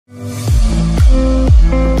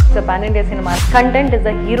a pan-India cinema. Content is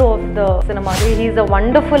the hero of the cinema. He is a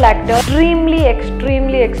wonderful actor,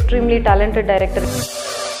 extremely talented director.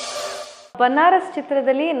 Banaras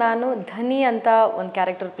ಚಿತ್ರದಲ್ಲಿ ನಾನು ಧನಿ ಅಂತ ಒಂದು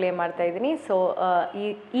character play ಮಾಡ್ತಾ ಇದ್ದೀನಿ. So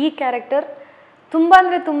ಈ character ತುಂಬ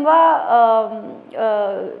ಅಂದರೆ ತುಂಬ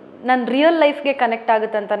ನನ್ನ ರಿಯಲ್ ಲೈಫ್ಗೆ ಕನೆಕ್ಟ್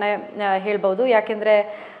ಆಗುತ್ತೆ ಅಂತಲೇ ಹೇಳ್ಬೋದು. ಯಾಕೆಂದರೆ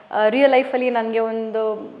ರಿಯಲ್ ಲೈಫಲ್ಲಿ ನನಗೆ ಒಂದು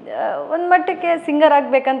ಮಟ್ಟಕ್ಕೆ ಸಿಂಗರ್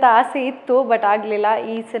ಆಗಬೇಕಂತ ಆಸೆ ಇತ್ತು, ಬಟ್ ಆಗಲಿಲ್ಲ.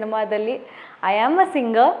 ಈ ಸಿನಿಮಾದಲ್ಲಿ I am a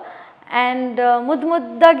singer and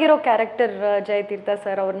ಮುದ್ದಾಗಿರೋ character Jayatheertha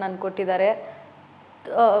sir ಅವ್ರು ನಾನು ಕೊಟ್ಟಿದ್ದಾರೆ.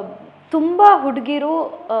 ತುಂಬ ಹುಡುಗಿರು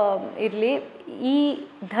ಇರಲಿ ಈ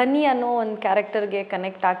ಧನಿ ಅನ್ನೋ ಒಂದು ಕ್ಯಾರೆಕ್ಟರ್ಗೆ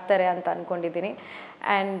ಕನೆಕ್ಟ್ ಆಗ್ತಾರೆ ಅಂತ ಅಂದ್ಕೊಂಡಿದ್ದೀನಿ.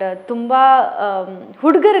 ಆ್ಯಂಡ್ ತುಂಬ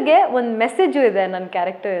ಹುಡುಗರಿಗೆ ಒಂದು ಮೆಸೇಜು ಇದೆ ನನ್ನ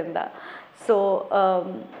ಕ್ಯಾರೆಕ್ಟರಿಂದ. So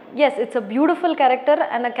yes, it's a beautiful character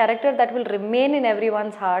and a character that will remain in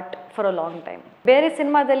everyone's heart for a long time. ಬೇರೆ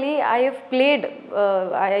ಸಿನಿಮಾದಲ್ಲಿ I have played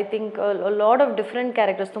I think a lot of different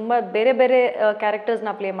characters, ತುಂಬ ಬೇರೆ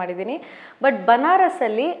ಕ್ಯಾರೆಕ್ಟರ್ಸ್ನ play ಮಾಡಿದ್ದೀನಿ. But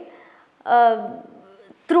ಬನಾರಸಲ್ಲಿ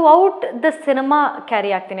through out the cinema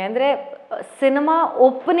carry ಆಗ್ತೀನಿ. ಅಂದರೆ cinema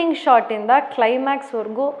opening ಶಾಟಿಂದ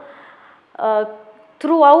ಕ್ಲೈಮ್ಯಾಕ್ಸ್ವರೆಗೂ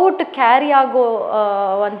through out carry ಆಗೋ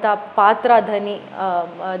ಅಂಥ ಪಾತ್ರ ಧನಿ.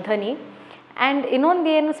 ಆ್ಯಂಡ್ ಇನ್ನೊಂದು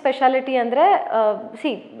ಏನು ಸ್ಪೆಷಾಲಿಟಿ ಅಂದರೆ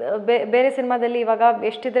ಬೇರೆ ಸಿನಿಮಾದಲ್ಲಿ ಇವಾಗ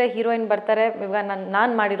ಎಷ್ಟಿದ್ರೆ ಹೀರೋಯಿನ್ ಬರ್ತಾರೆ, ಇವಾಗ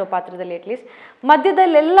ನಾನು ಮಾಡಿರೋ ಪಾತ್ರದಲ್ಲಿ ಅಟ್ಲೀಸ್ಟ್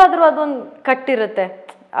ಮಧ್ಯದಲ್ಲಿ ಎಲ್ಲಾದರೂ ಅದೊಂದು ಕಟ್ಟಿರುತ್ತೆ.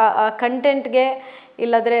 ಆ ಕಂಟೆಂಟ್ಗೆ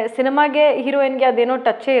ಇಲ್ಲಾದರೆ ಸಿನಿಮಾಗೆ ಹೀರೋಯಿನ್ಗೆ ಅದೇನೋ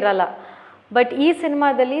ಟಚ್ಚೇ ಇರಲ್ಲ. ಬಟ್ ಈ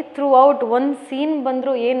ಸಿನಿಮಾದಲ್ಲಿ ಥ್ರೂ ಔಟ್ ಒಂದು ಸೀನ್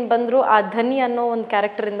ಬಂದರೂ ಏನು ಬಂದರೂ ಆ ಧನಿ ಅನ್ನೋ ಒಂದು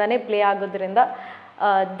ಕ್ಯಾರೆಕ್ಟರಿಂದನೇ ಪ್ಲೇ ಆಗೋದ್ರಿಂದ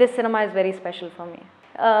this cinema is very special for me.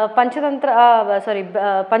 Panchatantra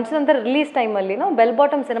release ಟೈಮಲ್ಲಿ ಬೆಲ್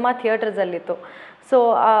ಬಾಟಮ್ ಸಿನಿಮಾ ಥಿಯೇಟರ್ಸಲ್ಲಿತ್ತು. ಸೊ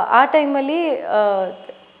ಆ ಟೈಮಲ್ಲಿ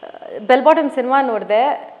ಬೆಲ್ ಬಾಟಮ್ ಸಿನಿಮಾ ನೋಡಿದೆ.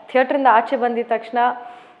 ಥಿಯೇಟ್ರಿಂದ ಆಚೆ ಬಂದಿದ ತಕ್ಷಣ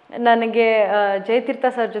ನನಗೆ ಜಯತೀರ್ಥ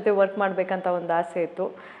ಸರ್ ಜೊತೆ ವರ್ಕ್ ಮಾಡಬೇಕಂತ ಒಂದು ಆಸೆ ಇತ್ತು.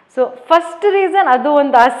 ಸೊ ಫಸ್ಟ್ ರೀಸನ್ ಅದು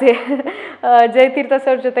ಒಂದು ಆಸೆ, ಜಯತೀರ್ಥ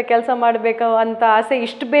ಸರ್ ಜೊತೆ ಕೆಲಸ ಮಾಡಬೇಕು ಅಂತ ಆಸೆ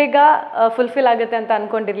ಇಷ್ಟು ಬೇಗ ಫುಲ್ಫಿಲ್ ಆಗುತ್ತೆ ಅಂತ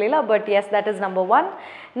ಅಂದ್ಕೊಂಡಿರಲಿಲ್ಲ. But S, that is number 1.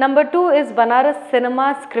 Number 2 is Banaras cinema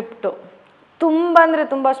script ತುಂಬ ಅಂದರೆ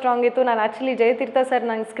ತುಂಬ ಸ್ಟ್ರಾಂಗ್ ಇತ್ತು. ನಾನು ಆ್ಯಕ್ಚುಲಿ ಜಯತೀರ್ಥ ಸರ್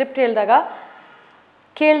ನಂಗೆ ಸ್ಕ್ರಿಪ್ಟ್ ಹೇಳಿದಾಗ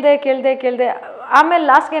ಕೇಳಿದೆ. ಆಮೇಲೆ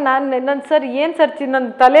ಲಾಸ್ಟ್ಗೆ ನನ್ನ ಸರ್ ಏನು ಸರ್ ನನ್ನ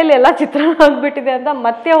ತಲೆಯಲ್ಲಿ ಎಲ್ಲ ಚಿತ್ರಣ ಆಗಿಬಿಟ್ಟಿದೆ ಅಂತ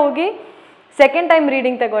ಮತ್ತೆ ಹೋಗಿ ಸೆಕೆಂಡ್ ಟೈಮ್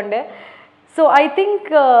ರೀಡಿಂಗ್ ತಗೊಂಡೆ. So I think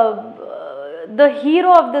the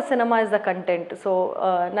hero of the cinema is the content. So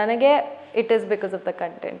ನನಗೆ it is because of the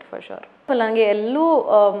content for sure. ನನಗೆ ಎಲ್ಲೂ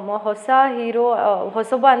ಹೊಸ ಹೀರೋ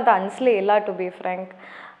ಹೊಸಬ ಅಂತ ಅನಿಸ್ಲೇ ಇಲ್ಲ, to be frank.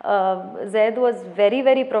 Zaid was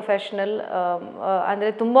very professional. ಅಂದರೆ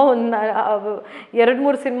ತುಂಬ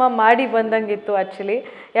 2-3 ಸಿನಿಮಾ ಮಾಡಿ ಬಂದಂಗಿತ್ತು ಆ್ಯಕ್ಚುಲಿ.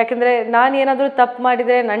 ಯಾಕೆಂದರೆ ನಾನು ಏನಾದರೂ ತಪ್ಪು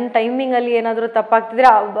ಮಾಡಿದರೆ, ನನ್ನ ಟೈಮಿಂಗಲ್ಲಿ ಏನಾದರೂ ತಪ್ಪಾಗ್ತಿದ್ರೆ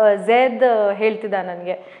ಝೈದ್ ಹೇಳ್ತಿದ್ದ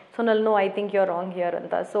ನನಗೆ, Sonal no, I think you are wrong here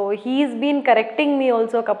ಅಂತ. So he is been correcting me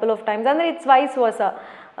also couple of times. ಅಂದರೆ ಇಟ್ಸ್ ವೈಸ್ ವರ್ಸ.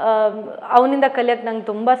 ಅವನಿಂದ ಕಲಿಯೋಕ್ಕೆ ನಂಗೆ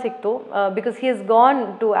ತುಂಬ ಸಿಕ್ತು. Because he is gone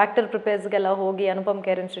to actor ಪ್ರಿಪೇರ್ಸ್ಗೆಲ್ಲ ಹೋಗಿ ಅನುಪಮ್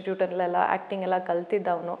ಕೇರ್ ಇನ್ಸ್ಟಿಟ್ಯೂಟಲ್ಲೆಲ್ಲ ಆ್ಯಕ್ಟಿಂಗ್ ಎಲ್ಲ ಕಲ್ತಿದ್ದ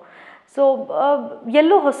ಅವನು. ಸೊ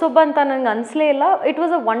ಎಲ್ಲೂ ಹೊಸೊಬ್ಬ ಅಂತ ನಂಗೆ ಅನಿಸ್ಲೇ ಇಲ್ಲ. It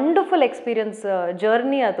was a wonderful experience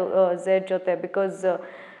journey ಅದು ಝೈದ್ ಜೊತೆ. ಬಿಕಾಸ್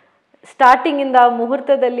ಸ್ಟಾರ್ಟಿಂಗಿಂದ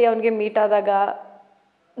ಮುಹೂರ್ತದಲ್ಲಿ ಅವನಿಗೆ ಮೀಟ್ ಆದಾಗ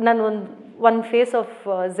ನಾನು ಒಂದು ಫೇಸ್ ಆಫ್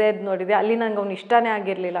ಝೈದ್ ನೋಡಿದೆ. ಅಲ್ಲಿ ನಂಗೆ ಅವ್ನು ಇಷ್ಟನೇ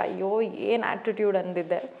ಆಗಿರಲಿಲ್ಲ. ಅಯ್ಯೋ ಏನು ಆ್ಯಟಿಟ್ಯೂಡ್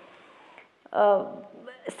ಅಂದಿದ್ದೆ.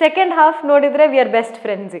 ಸೆಕೆಂಡ್ ಹಾಫ್ ನೋಡಿದರೆ ವಿ ಆರ್ ಬೆಸ್ಟ್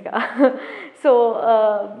ಫ್ರೆಂಡ್ಸ್ ಈಗ. So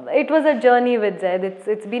it was a journey with Zaid.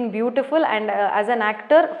 It's been beautiful. And as an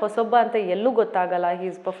actor ಹೊಸೊಬ್ಬ ಅಂತ ಎಲ್ಲೂ ಗೊತ್ತಾಗಲ್ಲ. He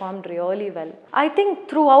is performed really well. I think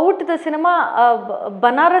through out the cinema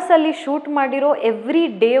ಬನಾರಸಲ್ಲಿ shoot ಮಾಡಿರೋ every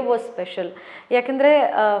day was special. ಯಾಕೆಂದರೆ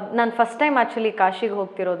ನಾನು first time actually ಕಾಶಿಗೆ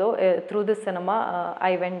ಹೋಗ್ತಿರೋದು through this cinema.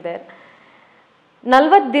 I went there.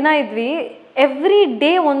 40 ದಿನ ಇದ್ವಿ. Every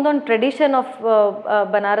day ಒಂದೊಂದು ಟ್ರೆಡಿಷನ್ ಆಫ್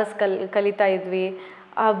ಬನಾರಸ್ ಕಲಿತಾ ಇದ್ವಿ.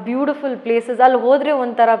 ಆ ಬ್ಯೂಟಿಫುಲ್ ಪ್ಲೇಸಸ್, ಅಲ್ಲಿ ಹೋದರೆ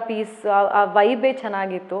ಒಂಥರ ಪೀಸ್, ಆ ವೈಬೇ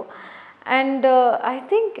ಚೆನ್ನಾಗಿತ್ತು. ಆ್ಯಂಡ್ ಐ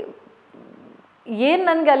ಥಿಂಕ್ ಏನು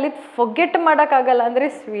ನನಗೆ ಅಲ್ಲಿ ಫೊಗೆಟ್ ಮಾಡೋಕ್ಕಾಗಲ್ಲ ಅಂದರೆ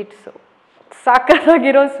ಸ್ವೀಟ್ಸು.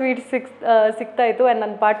 ಸಾಕಾಗಿರೋ ಸ್ವೀಟ್ಸ್ ಸಿಗ್ತಾಯಿತ್ತು. ಆ್ಯಂಡ್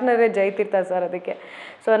ನನ್ನ ಪಾರ್ಟ್ನರೇ ಜಯತೀರ್ಥ ಸರ್ ಅದಕ್ಕೆ.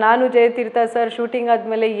 ಸೊ ನಾನು ಜಯತೀರ್ಥ ಸರ್ ಶೂಟಿಂಗ್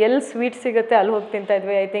ಆದಮೇಲೆ ಎಲ್ಲಿ ಸ್ವೀಟ್ ಸಿಗುತ್ತೆ ಅಲ್ಲಿ ಹೋಗಿ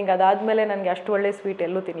ತಿಂತಾಯಿದ್ವಿ. ಐ ಥಿಂಕ್ ಅದಾದಮೇಲೆ ನನಗೆ ಅಷ್ಟು ಒಳ್ಳೆ ಸ್ವೀಟ್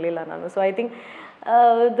ಎಲ್ಲೂ ತಿನ್ನಲಿಲ್ಲ ನಾನು. So I think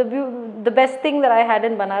the best thing that I had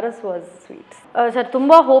in Banaras was sweets. Sir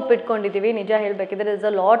ತುಂಬ ಹೋಪ್ ಇಟ್ಕೊಂಡಿದ್ದೀವಿ ನಿಜ ಹೇಳಬೇಕಿದ್ರೆ. Is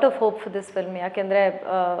a lot of hope for this film. ಯಾಕೆಂದರೆ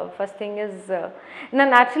ಫಸ್ಟ್ ಥಿಂಗ್ ಇಸ್,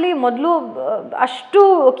 ನಾನು ಆ್ಯಕ್ಚುಲಿ ಮೊದಲು ಅಷ್ಟು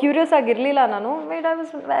ಕ್ಯೂರಿಯಸ್ ಆಗಿರಲಿಲ್ಲ ನಾನು. I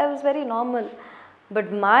was very normal.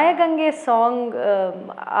 But ಮಾಯಗಂಗೆ song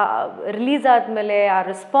release ಆದಮೇಲೆ, ಆ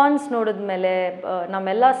ರೆಸ್ಪಾನ್ಸ್ ನೋಡಿದ್ಮೇಲೆ,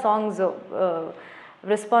 ನಮ್ಮೆಲ್ಲ ಸಾಂಗ್ಸು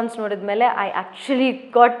ರೆಸ್ಪಾನ್ಸ್ ನೋಡಿದ್ಮೇಲೆ I actually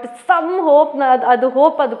got some hope. ಅದು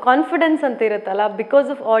ಹೋಪ್, ಅದು ಕಾನ್ಫಿಡೆನ್ಸ್ ಅಂತ ಇರುತ್ತಲ್ಲ, ಬಿಕಾಸ್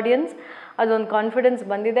ಆಫ್ ಆಡಿಯನ್ಸ್ ಅದೊಂದು ಕಾನ್ಫಿಡೆನ್ಸ್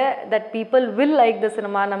ಬಂದಿದೆ that people will like the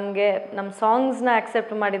cinema. ನಮಗೆ ನಮ್ಮ ಸಾಂಗ್ಸ್ನ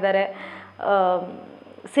ಆಕ್ಸೆಪ್ಟ್ ಮಾಡಿದ್ದಾರೆ.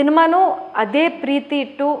 ಸಿನಿಮಾನೂ ಅದೇ ಪ್ರೀತಿ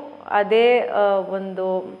ಇಟ್ಟು ಅದೇ ಒಂದು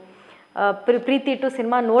ಪ್ರೀತಿ ಇಟ್ಟು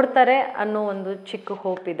ಸಿನಿಮಾ ನೋಡ್ತಾರೆ ಅನ್ನೋ ಒಂದು ಚಿಕ್ಕ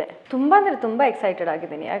ಹೋಪ್ ಇದೆ. ತುಂಬ ಅಂದರೆ ತುಂಬ ಎಕ್ಸೈಟೆಡ್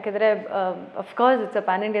ಆಗಿದ್ದೀನಿ. ಯಾಕೆಂದರೆ of course it's a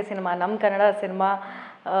pan India cinema. ನಮ್ಮ ಕನ್ನಡ ಸಿನಿಮಾ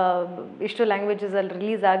ಇಷ್ಟು ಲ್ಯಾಂಗ್ವೇಜಸಲ್ಲಿ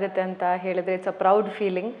ರಿಲೀಸ್ ಆಗುತ್ತೆ ಅಂತ ಹೇಳಿದರೆ it's a proud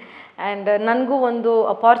feeling. And ನನಗೂ ಒಂದು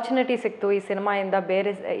ಅಪಾರ್ಚುನಿಟಿ ಸಿಕ್ತು ಈ ಸಿನಿಮಾಯಿಂದ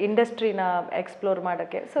ಬೇರೆ ಇಂಡಸ್ಟ್ರಿನ ಎಕ್ಸ್ಪ್ಲೋರ್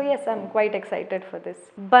ಮಾಡೋಕ್ಕೆ. So S, I am quite excited for this.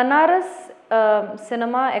 Banaras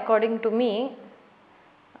cinema according to me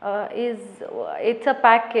it's a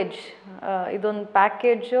package. ಇದೊಂದು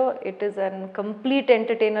package. It is an complete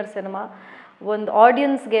entertainer cinema. ಒಂದು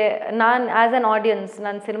ಆಡಿಯನ್ಸ್ಗೆ ನಾನು ಆ್ಯಸ್ ಅನ್ ಆಡಿಯನ್ಸ್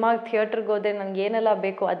ನಾನು ಸಿನಿಮಾಗೆ ಥಿಯೇಟ್ರಿಗೆ ಹೋದೆ ನನಗೆ ಏನೆಲ್ಲ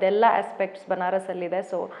ಬೇಕು ಅದೆಲ್ಲ aspects ಬನಾರಸಲ್ಲಿದೆ.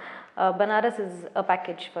 So Banaras is a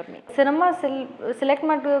package for me. Cinema select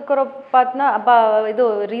ಮಾಡ್ಕೊರೋ ಇದು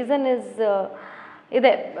ರೀಸನ್ ಇಸ್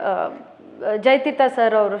ಇದೆ ಜಯತೀರ್ಥ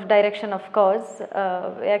ಸರ್ ಅವರು ಡೈರೆಕ್ಷನ್ ಆಫ್ ಕೋರ್ಸ್.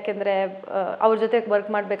 ಯಾಕೆಂದರೆ ಅವ್ರ ಜೊತೆ ವರ್ಕ್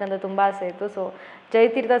ಮಾಡಬೇಕಂತ ತುಂಬ ಆಸೆ ಇತ್ತು. ಸೊ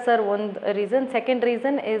ಜಯತೀರ್ಥ ಸರ್ ಒಂದು reason. Second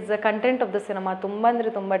reason is content of the cinema ತುಂಬ ಅಂದರೆ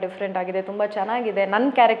ತುಂಬ ಡಿಫ್ರೆಂಟ್ ಆಗಿದೆ, ತುಂಬ ಚೆನ್ನಾಗಿದೆ. ನನ್ನ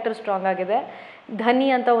ಕ್ಯಾರೆಕ್ಟರ್ ಸ್ಟ್ರಾಂಗ್ ಆಗಿದೆ. ಧನಿ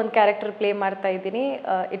ಅಂತ ಒಂದು ಕ್ಯಾರೆಕ್ಟರ್ ಪ್ಲೇ ಮಾಡ್ತಾ ಇದ್ದೀನಿ.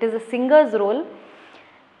 It is a singers roll.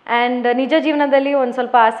 And ನಿಜ ಜೀವನದಲ್ಲಿ ಒಂದು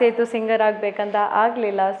ಸ್ವಲ್ಪ ಆಸೆ ಇತ್ತು ಸಿಂಗರ್ ಆಗಬೇಕಂತ,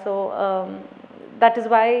 ಆಗಲಿಲ್ಲ. So that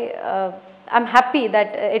is why I am happy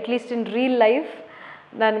that at least in real life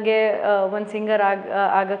ನನಗೆ ಒಂದು ಸಿಂಗರ್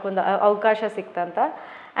ಆಗೋಕ್ಕೊಂದು ಅವಕಾಶ ಸಿಕ್ತಂತ.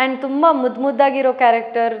 ಆ್ಯಂಡ್ ತುಂಬ ಮುದ್ದಾಗಿರೋ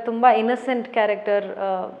ಕ್ಯಾರೆಕ್ಟರ್, ತುಂಬ ಇನ್ನಸೆಂಟ್ ಕ್ಯಾರೆಕ್ಟರ್.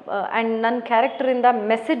 ಆ್ಯಂಡ್ ನನ್ನ ಕ್ಯಾರೆಕ್ಟರಿಂದ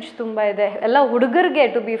ಮೆಸೇಜ್ ತುಂಬ ಇದೆ. ಎಲ್ಲ ಹುಡುಗರಿಗೆ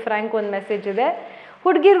ಟು ಬಿ ಫ್ರ್ಯಾಂಕ್ ಒಂದು ಮೆಸೇಜ್ ಇದೆ,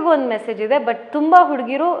 ಹುಡುಗಿರಿಗೂ ಒಂದು ಮೆಸೇಜ್ ಇದೆ. ಬಟ್ ತುಂಬ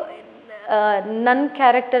ಹುಡುಗಿರು ನನ್ನ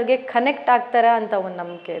ಕ್ಯಾರೆಕ್ಟರ್ಗೆ ಕನೆಕ್ಟ್ ಆಗ್ತಾರೆ ಅಂತ ಒಂದು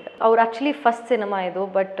ನಂಬಿಕೆ ಇದೆ. ಅವ್ರು ಆ್ಯಕ್ಚುಲಿ ಫಸ್ಟ್ ಸಿನಿಮಾ ಇದು,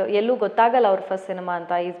 ಬಟ್ ಎಲ್ಲೂ ಗೊತ್ತಾಗಲ್ಲ ಅವ್ರ ಫಸ್ಟ್ ಸಿನಿಮಾ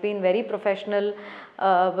ಅಂತ. Is been very professional.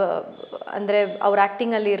 ಅಂದರೆ ಅವ್ರ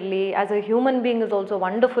ಆ್ಯಕ್ಟಿಂಗಲ್ಲಿ ಇರಲಿ, as a human being is also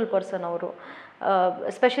wonderful person ಅವರು.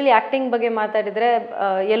 ಸ್ಪೆಷಲಿ ಆ್ಯಕ್ಟಿಂಗ್ ಬಗ್ಗೆ ಮಾತಾಡಿದರೆ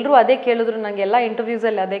ಎಲ್ಲರೂ ಅದೇ ಕೇಳಿದ್ರು ನನಗೆ. ಎಲ್ಲ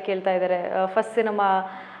ಇಂಟರ್ವ್ಯೂಸಲ್ಲಿ ಅದೇ ಕೇಳ್ತಾ ಇದ್ದಾರೆ, ಫಸ್ಟ್ ಸಿನಿಮಾ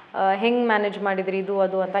ಹೆಂಗೆ ಮ್ಯಾನೇಜ್ ಮಾಡಿದ್ರಿ ಇದು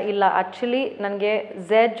ಅದು ಅಂತ. ಇಲ್ಲ, ಆ್ಯಕ್ಚುಲಿ ನನಗೆ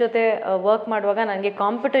ಝೆಡ್ ಜೊತೆ ವರ್ಕ್ ಮಾಡುವಾಗ ನನಗೆ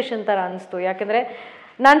ಕಾಂಪಿಟೇಷನ್ ಥರ ಅನಿಸ್ತು. ಯಾಕೆಂದರೆ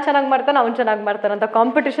ನಾನು ಚೆನ್ನಾಗಿ ಮಾಡ್ತಾನೆ, ಅವ್ನು ಚೆನ್ನಾಗಿ ಮಾಡ್ತಾನೆ ಅಂತ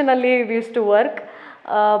ಕಾಂಪಿಟೇಷನಲ್ಲಿ we use to work.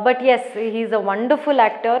 But S, he is a wonderful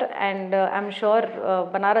actor. And I am sure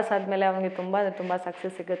Banaras ಆದಮೇಲೆ ಅವನಿಗೆ ತುಂಬ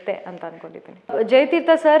ಸಕ್ಸಸ್ ಸಿಗುತ್ತೆ ಅಂತ ಅಂದ್ಕೊಂಡಿದ್ದೀನಿ.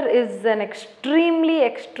 Jayatheertha sir is an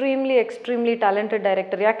extremely talented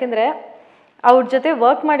director. ಯಾಕೆಂದರೆ ಅವ್ರ ಜೊತೆ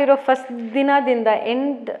ವರ್ಕ್ ಮಾಡಿರೋ ಫಸ್ಟ್ ದಿನದಿಂದ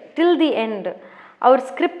ಟಿಲ್ ದಿ ಎಂಡ್ ಅವ್ರ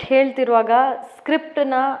ಸ್ಕ್ರಿಪ್ಟ್ ಹೇಳ್ತಿರುವಾಗ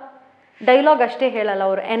ಸ್ಕ್ರಿಪ್ಟನ್ನ ಡೈಲಾಗ್ ಅಷ್ಟೇ ಹೇಳಲ್ಲ,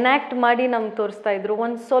 ಅವರು ಎನ್ಯಾಕ್ಟ್ ಮಾಡಿ ನಮ್ಗೆ ತೋರಿಸ್ತಾ ಇದ್ರು.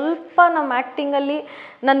 ಒಂದು ಸ್ವಲ್ಪ ನಮ್ಮ ಆ್ಯಕ್ಟಿಂಗಲ್ಲಿ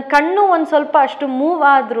ನನ್ನ ಕಣ್ಣು ಒಂದು ಸ್ವಲ್ಪ ಅಷ್ಟು ಮೂವ್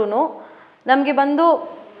ಆದ್ರೂ ನಮಗೆ ಬಂದು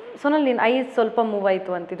ಸೋನಲ್ ನೀನು ಐಸ್ ಸ್ವಲ್ಪ ಮೂವ್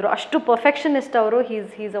ಆಯಿತು ಅಂತಿದ್ರು. ಅಷ್ಟು ಪರ್ಫೆಕ್ಷನಿಸ್ಟ್ ಅವರು.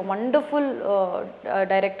 He's a wonderful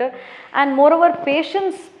director. And more over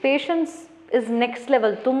patience is next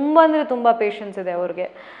level. ತುಂಬ ಅಂದರೆ ತುಂಬ ಪೇಷನ್ಸ್ ಇದೆ ಅವ್ರಿಗೆ.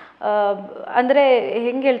 ಅಂದರೆ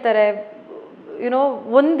ಹೆಂಗೆ ಹೇಳ್ತಾರೆ,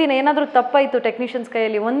 ಒಂದಿನ ಏನಾದರೂ ತಪ್ಪಾಯಿತು ಟೆಕ್ನಿಷಿಯನ್ಸ್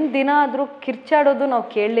ಕೈಯಲ್ಲಿ, ಒಂದು ದಿನ ಆದರೂ ಕಿರ್ಚಾಡೋದು ನಾವು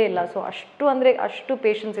ಕೇಳಲೇ ಇಲ್ಲ. ಸೊ ಅಷ್ಟು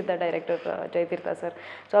ಪೇಷನ್ಸ್ ಇದ್ದ ಡೈರೆಕ್ಟರ್ ಜಯತೀರ್ಥ ಸರ್.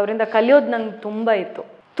 ಸೊ ಅವರಿಂದ ಕಲಿಯೋದು ನಂಗೆ ತುಂಬ ಇತ್ತು.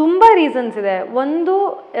 ತುಂಬ ರೀಸನ್ಸ್ ಇದೆ. ಒಂದು,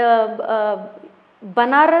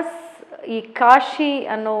 ಬನಾರಸ್, ಈ ಕಾಶಿ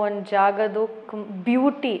ಅನ್ನೋ ಒಂದು ಜಾಗದು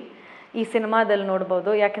ಬ್ಯೂಟಿ ಈ ಸಿನಿಮಾದಲ್ಲಿ ನೋಡ್ಬೋದು.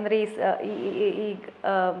 ಯಾಕೆಂದರೆ ಈ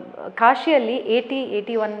ಕಾಶಿಯಲ್ಲಿ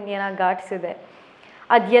 81 ಏನೋ ಘಾಟ್ಸ್ ಇದೆ.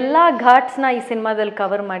 ಅದೆಲ್ಲ ಘಾಟ್ಸ್ನ ಈ ಸಿನಿಮಾದಲ್ಲಿ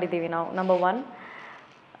ಕವರ್ ಮಾಡಿದ್ದೀವಿ ನಾವು, ನಂಬರ್ 1.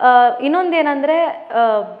 ಇನ್ನೊಂದೇನೆಂದರೆ,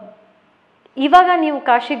 ಇವಾಗ ನೀವು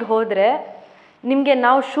ಕಾಶಿಗೆ ಹೋದರೆ ನಿಮಗೆ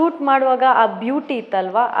ನಾವು ಶೂಟ್ ಮಾಡುವಾಗ ಆ ಬ್ಯೂಟಿ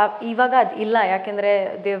ಇತ್ತಲ್ವ, ಇವಾಗ ಅದು ಇಲ್ಲ. ಯಾಕೆಂದರೆ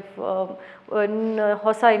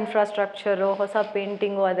ಹೊಸ ಇನ್ಫ್ರಾಸ್ಟ್ರಕ್ಚರು, ಹೊಸ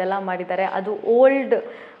ಪೇಂಟಿಂಗು ಅದೆಲ್ಲ ಮಾಡಿದ್ದಾರೆ. ಅದು ಓಲ್ಡ್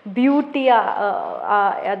ಬ್ಯೂಟಿಯ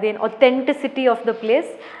ಅದೇನು ಅಥೆಂಟಿಸಿಟಿ ಆಫ್ ದ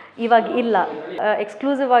ಪ್ಲೇಸ್ ಇವಾಗ ಇಲ್ಲ.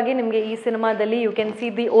 ಎಕ್ಸ್ಕ್ಲೂಸಿವ್ ಆಗಿ ನಿಮಗೆ ಈ ಸಿನಿಮಾದಲ್ಲಿ you can see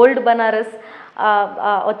the old Banaras,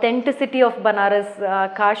 authenticity of Banaras,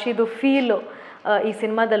 ಕಾಶಿದು feel ಈ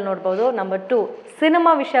ಸಿನಿಮಾದಲ್ಲಿ ನೋಡ್ಬೋದು. ನಂಬರ್ 2,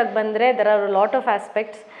 ಸಿನಿಮಾ ವಿಷಯಕ್ಕೆ ಬಂದರೆ there are lot of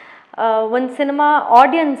aspects. ಒಂದು ಸಿನಿಮಾ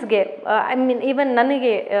ಆಡಿಯನ್ಸ್ಗೆ, ಐ ಮೀನ್ ಈವನ್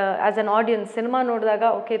ನನಗೆ ಆ್ಯಸ್ ಅನ್ ಆಡಿಯನ್ಸ್ ಸಿನಿಮಾ ನೋಡಿದಾಗ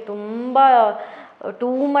ಓಕೆ ತುಂಬ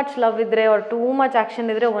ಟೂ ಮಚ್ ಲವ್ ಇದ್ದರೆ ಆರ್ ಟೂ ಮಚ್ ಆ್ಯಕ್ಷನ್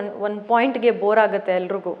ಇದ್ದರೆ ಒಂದು ಪಾಯಿಂಟ್ಗೆ ಬೋರ್ ಆಗುತ್ತೆ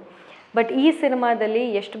ಎಲ್ರಿಗೂ. ಬಟ್ ಈ ಸಿನಿಮಾದಲ್ಲಿ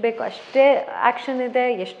ಎಷ್ಟು ಬೇಕು ಅಷ್ಟೇ ಆ್ಯಕ್ಷನ್ ಇದೆ,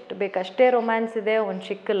 ಎಷ್ಟು ಬೇಕು ಅಷ್ಟೇ ರೊಮ್ಯಾನ್ಸ್ ಇದೆ, ಒಂದು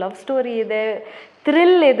ಚಿಕ್ಕ ಲವ್ ಸ್ಟೋರಿ ಇದೆ,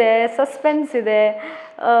 ಥ್ರಿಲ್ ಇದೆ, ಸಸ್ಪೆನ್ಸ್ ಇದೆ.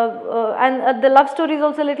 And the love story is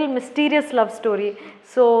also little mysterious love story.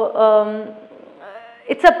 So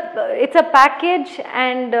it's a package.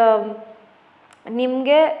 And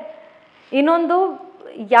ನಿಮಗೆ ಇನ್ನೊಂದು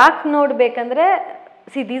ಯಾಕೆ ನೋಡಬೇಕಂದ್ರೆ,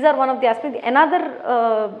 these are one of the aspect. ಎನಾದರ್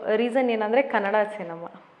reason ಏನಂದರೆ ಕನ್ನಡ ಸಿನಿಮಾ,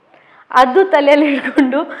 ಅದು ತಲೆಯಲ್ಲಿ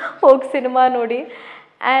ಹಿಡ್ಕೊಂಡು ಹೋಗಿ ಸಿನಿಮಾ ನೋಡಿ.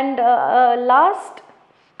 And last,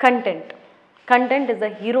 content is the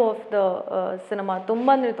hero of the cinema. ತುಂಬ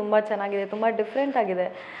ಅಂದರೆ ತುಂಬ ಚೆನ್ನಾಗಿದೆ, ತುಂಬ ಡಿಫ್ರೆಂಟ್ ಆಗಿದೆ.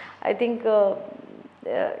 ಐ ಥಿಂಕ್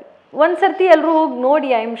ಒಂದು ಸರ್ತಿ ಎಲ್ಲರೂ ಹೋಗಿ ನೋಡಿ,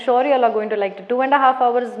 I am sure you all are going to like 2.5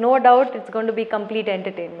 hours, no doubt it's going to B complete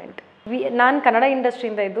entertainment. ನಾನು ಕನ್ನಡ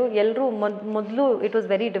ಇಂಡಸ್ಟ್ರಿಯಿಂದ ಇದ್ದು ಎಲ್ಲರೂ ಮೊದಲು ಇಟ್ ವಾಸ್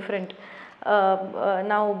ವೆರಿ ಡಿಫ್ರೆಂಟ್.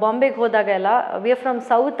 ನಾವು ಬಾಂಬೆಗೆ ಹೋದಾಗ ಎಲ್ಲ ವಿ ಆರ್ ಫ್ರಮ್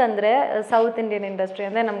ಸೌತ್, ಅಂದರೆ ಸೌತ್ ಇಂಡಿಯನ್ ಇಂಡಸ್ಟ್ರಿ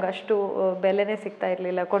ಅಂದರೆ ನಮ್ಗೆ ಅಷ್ಟು ಬೆಲೆನೇ ಸಿಗ್ತಾ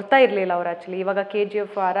ಇರಲಿಲ್ಲ, ಕೊಡ್ತಾ ಇರಲಿಲ್ಲ ಅವ್ರು ಆ್ಯಕ್ಚುಲಿ. ಇವಾಗ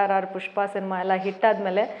KGF, RRR, ಪುಷ್ಪ ಸಿನಿಮಾ ಎಲ್ಲ ಹಿಟ್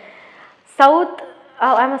ಆದಮೇಲೆ south I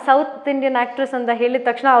am a south Indian actress ಅಂತ ಹೇಳಿದ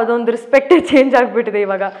ತಕ್ಷಣ ಅದೊಂದು ರಿಸ್ಪೆಕ್ಟೇ ಚೇಂಜ್ ಆಗಿಬಿಟ್ಟಿದೆ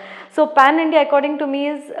ಇವಾಗ. So PAN India according to me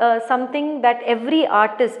is something that every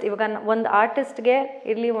artist, ಇವಾಗ ಒಂದು ಆರ್ಟಿಸ್ಟ್ಗೆ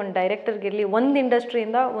ಇರಲಿ, ಒಂದು ಡೈರೆಕ್ಟರ್ಗೆ ಇರಲಿ, ಒಂದು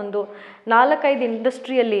ಇಂಡಸ್ಟ್ರಿಯಿಂದ ಒಂದು 4-5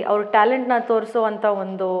 ಇಂಡಸ್ಟ್ರಿಯಲ್ಲಿ ಅವ್ರ ಟ್ಯಾಲೆಂಟ್ನ ತೋರಿಸೋ ಅಂಥ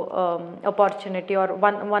ಒಂದು opportunity R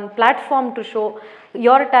one platform to show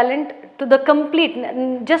your talent to the complete,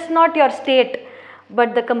 just not your state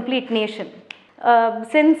but the complete nation.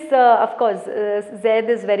 Since of course Zaid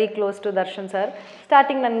is very close to Darshan sir.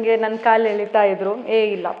 Starting ನನಗೆ ನನ್ನ ಕಾಲು ಎಳಿತಾ ಇದ್ರು,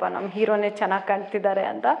 ಇಲ್ಲಪ್ಪ ನಮ್ಮ ಹೀರೋನೇ ಚೆನ್ನಾಗಿ ಕಾಣ್ತಿದ್ದಾರೆ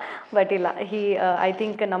ಅಂತ. ಬಟ್ ಇಲ್ಲ, ಐ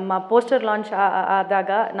ಥಿಂಕ್ ನಮ್ಮ ಪೋಸ್ಟರ್ ಲಾಂಚ್ ಆದಾಗ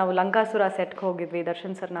ನಾವು ಲಂಕಾಸುರ ಸೆಟ್ಗೆ ಹೋಗಿದ್ವಿ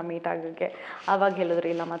ದರ್ಶನ್ ಸರ್ನ ಮೀಟ್ ಆಗೋಕ್ಕೆ. ಆವಾಗ ಹೇಳಿದ್ರು,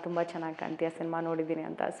 ಇಲ್ಲಮ್ಮ ತುಂಬ ಚೆನ್ನಾಗಿ ಕಾಣ್ತೀಯ, ಸಿನಿಮಾ ನೋಡಿದ್ದೀನಿ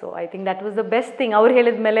ಅಂತ. So I think that was the best thing. ಅವ್ರು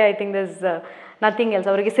ಹೇಳಿದ ಮೇಲೆ I think this nothing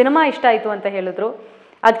else. ಅವರಿಗೆ ಸಿನಿಮಾ ಇಷ್ಟ ಆಯಿತು ಅಂತ ಹೇಳಿದ್ರು,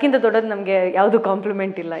 ಅದಕ್ಕಿಂತ ದೊಡ್ಡದು ನಮಗೆ ಯಾವುದು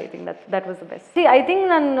ಕಾಂಪ್ಲಿಮೆಂಟ್ ಇಲ್ಲ. I think that was the best. C I think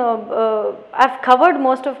ನಾನು I have covered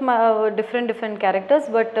most of my different characters.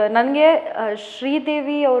 But ನನಗೆ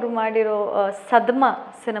ಶ್ರೀದೇವಿ ಅವರು ಮಾಡಿರೋ ಸದ್ಮ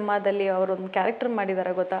ಸಿನಿಮಾದಲ್ಲಿ ಅವರೊಂದು ಕ್ಯಾರೆಕ್ಟರ್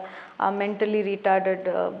ಮಾಡಿದ್ದಾರೆ ಗೊತ್ತಾ, ಆ ಮೆಂಟಲಿ ರಿಟಾರ್ಡೆಡ್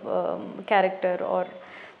ಕ್ಯಾರೆಕ್ಟರ್, ಆರ್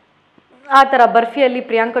ಆ ಥರ ಬರ್ಫಿಯಲ್ಲಿ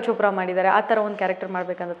ಪ್ರಿಯಾಂಕಾ ಚೋಪ್ರಾ ಮಾಡಿದ್ದಾರೆ, ಆ ಥರ ಒಂದು ಕ್ಯಾರೆಕ್ಟರ್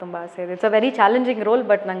ಮಾಡಬೇಕಂತ ತುಂಬ ಆಸೆ ಇದೆ. It's a very challenging role,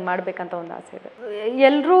 but ನಂಗೆ ಮಾಡಬೇಕಂತ ಒಂದು ಆಸೆ ಇದೆ.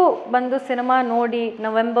 ಎಲ್ಲರೂ ಬಂದು ಸಿನಿಮಾ ನೋಡಿ,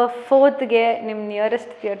 November 4th ನಿಮ್ಮ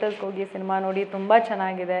ನಿಯರೆಸ್ಟ್ ಥಿಯೇಟರ್ಸ್ಗೆ ಹೋಗಿ ಸಿನಿಮಾ ನೋಡಿ, ತುಂಬ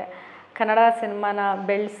ಚೆನ್ನಾಗಿದೆ. ಕನ್ನಡ ಸಿನಿಮಾನ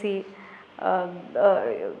ಬೆಳೆಸಿ,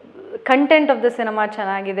 ಕಂಟೆಂಟ್ ಆಫ್ ದ ಸಿನಿಮಾ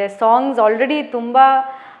ಚೆನ್ನಾಗಿದೆ, ಸಾಂಗ್ಸ್ ಆಲ್ರೆಡಿ ತುಂಬ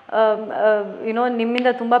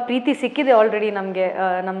ನಿಮ್ಮಿಂದ ತುಂಬ ಪ್ರೀತಿ ಸಿಕ್ಕಿದೆ ಆಲ್ರೆಡಿ ನಮಗೆ.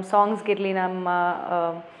 ನಮ್ಮ ಸಾಂಗ್ಸ್ಗಿರಲಿ, ನಮ್ಮ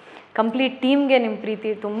ಕಂಪ್ಲೀಟ್ ಟೀಮ್ಗೆ ನಿಮ್ಮ ಪ್ರೀತಿ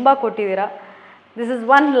ತುಂಬ ಕೊಟ್ಟಿದ್ದೀರಾ. This is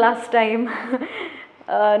one last time.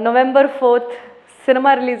 November 4th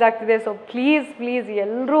cinema release ಆಗ್ತಿದೆ. ಸೊ ಪ್ಲೀಸ್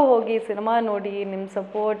ಎಲ್ಲರೂ ಹೋಗಿ ಸಿನಿಮಾ ನೋಡಿ, ನಿಮ್ಮ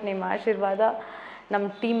ಸಪೋರ್ಟ್, ನಿಮ್ಮ ಆಶೀರ್ವಾದ ನಮ್ಮ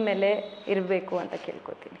ಟೀಮ್ ಮೇಲೆ ಇರಬೇಕು ಅಂತ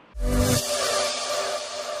ಕೇಳ್ಕೊತೀನಿ.